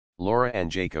Laura Ann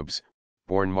Jacobs,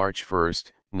 born March 1,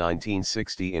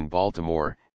 1960 in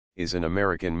Baltimore, is an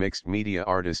American mixed media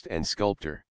artist and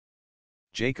sculptor.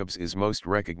 Jacobs is most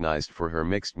recognized for her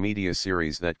mixed media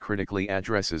series that critically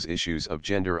addresses issues of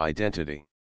gender identity.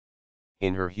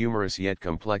 In her humorous yet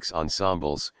complex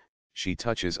ensembles, she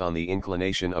touches on the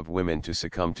inclination of women to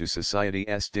succumb to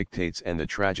society's dictates and the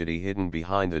tragedy hidden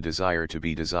behind the desire to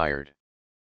be desired.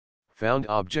 Found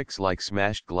objects like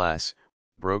smashed glass,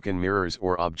 broken mirrors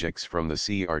or objects from the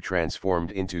sea are transformed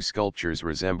into sculptures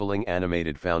resembling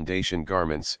animated foundation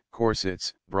garments,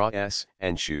 corsets, bras,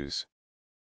 and shoes.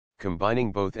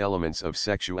 Combining both elements of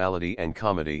sexuality and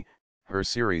comedy, her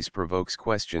series provokes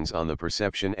questions on the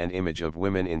perception and image of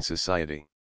women in society.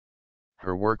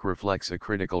 Her work reflects a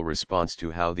critical response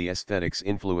to how the aesthetics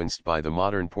influenced by the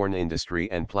modern porn industry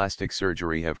and plastic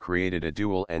surgery have created a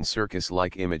dual and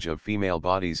circus-like image of female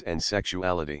bodies and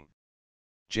sexuality.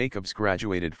 Jacobs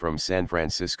graduated from San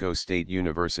Francisco State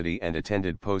University and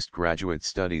attended postgraduate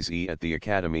studies at the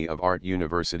Academy of Art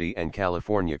University and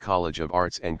California College of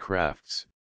Arts and Crafts.